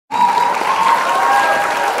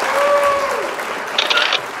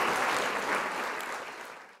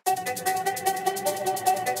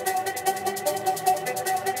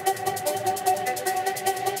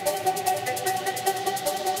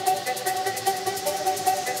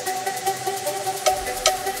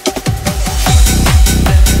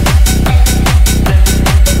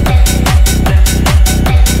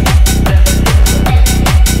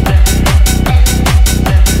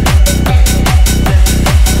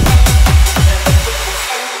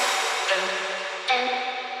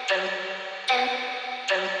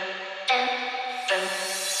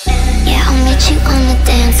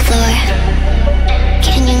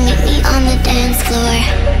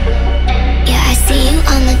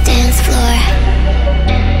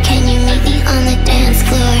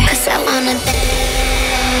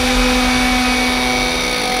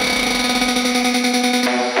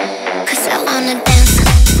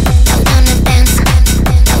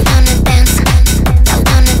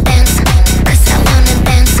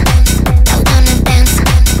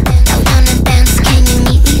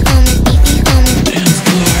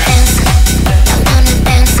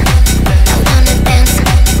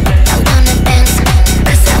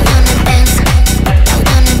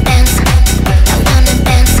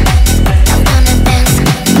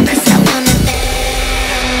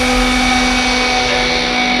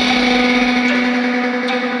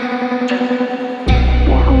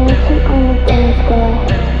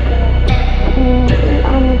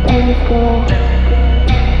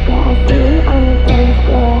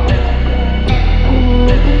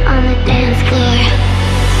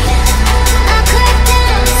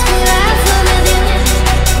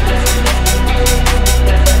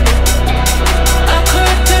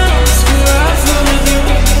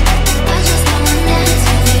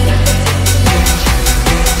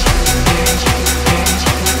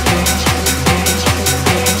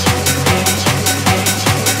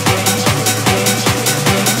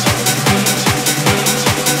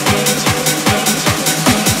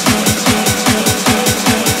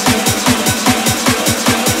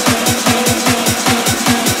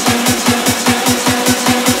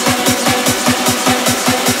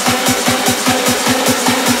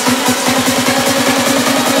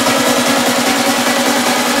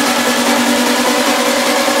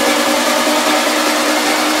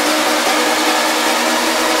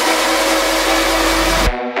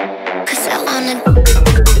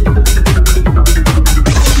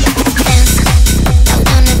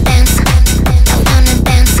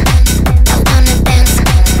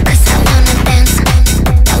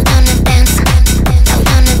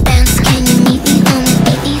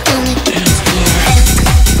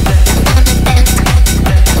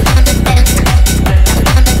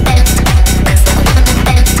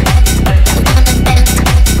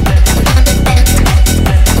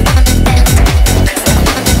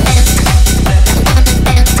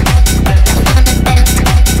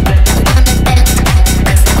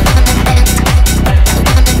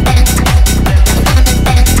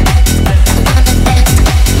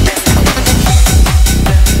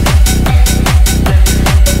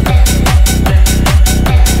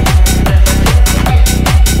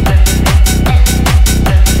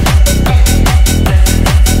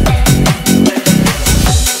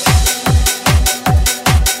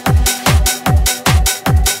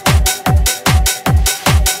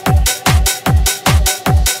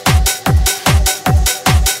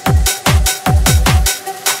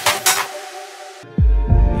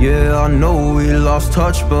Yeah, I know we lost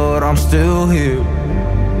touch, but I'm still here.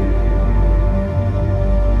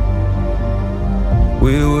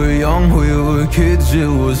 We were young, we were kids, it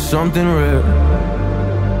was something rare.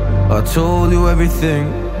 I told you everything,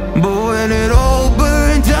 but when it all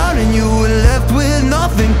burned down and you were left with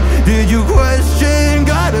nothing, did you question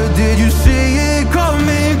God or did you see it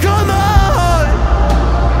coming? Come on,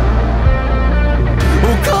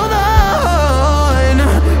 oh come on,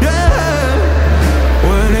 yeah.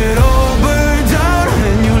 When it all burned down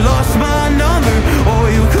and you lost my number, or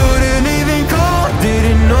you couldn't even call,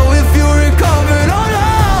 didn't know if you recovered or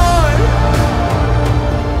not.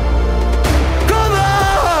 Come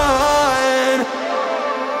on.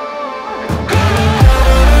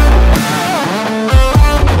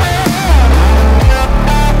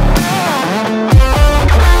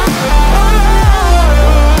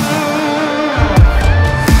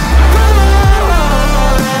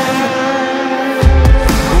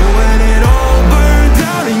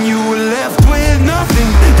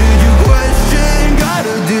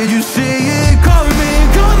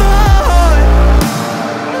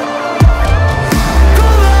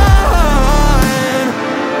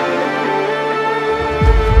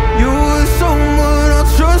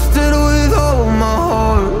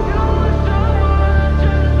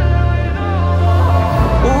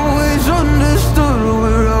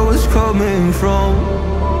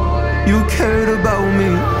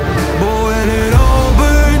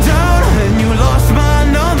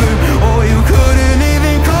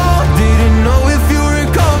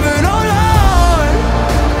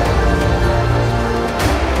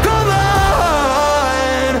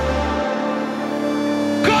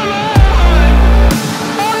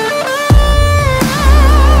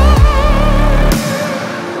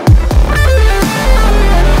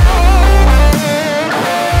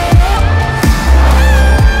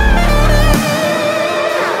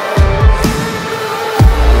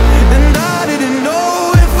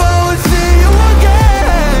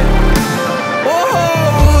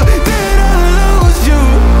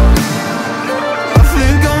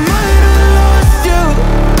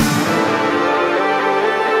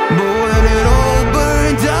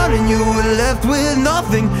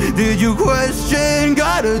 Did you question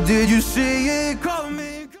God or did you see it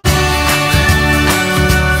coming?